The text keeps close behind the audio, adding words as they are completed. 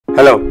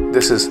Hello,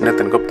 this is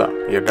Nitin Gupta,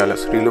 your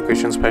Dallas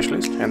relocation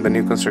specialist and the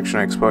new construction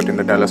expert in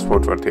the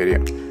Dallas-Fort Worth area.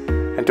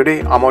 And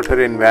today I'm out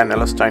here in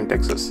Alstyne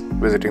Texas,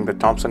 visiting the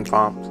Thompson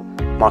Farms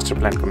master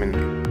plan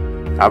community.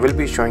 I will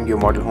be showing you a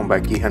model home by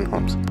Gehan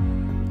homes.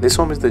 This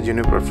home is the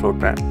Juniper floor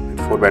plan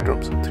with 4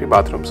 bedrooms, 3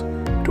 bathrooms,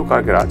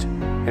 2-car garage,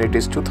 and it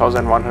is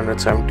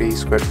 2,170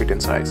 square feet in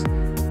size.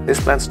 This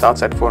plan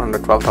starts at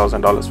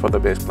 $412,000 for the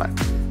base plan.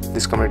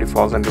 This community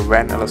falls under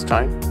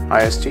Alstyne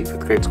ISG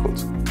with great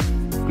schools.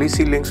 Please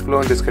see links below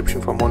in the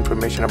description for more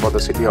information about the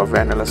city of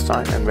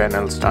Alstyne and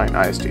Alstyne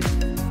ISG.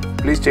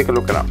 Please take a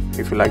look around.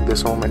 If you like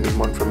this home and need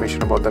more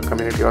information about the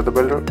community or the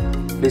builder,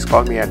 please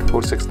call me at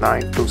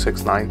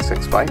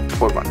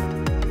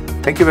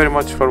 469-269-6541. Thank you very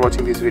much for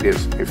watching these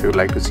videos. If you would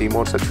like to see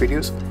more such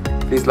videos,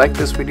 please like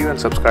this video and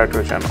subscribe to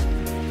our channel.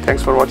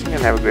 Thanks for watching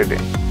and have a great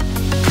day.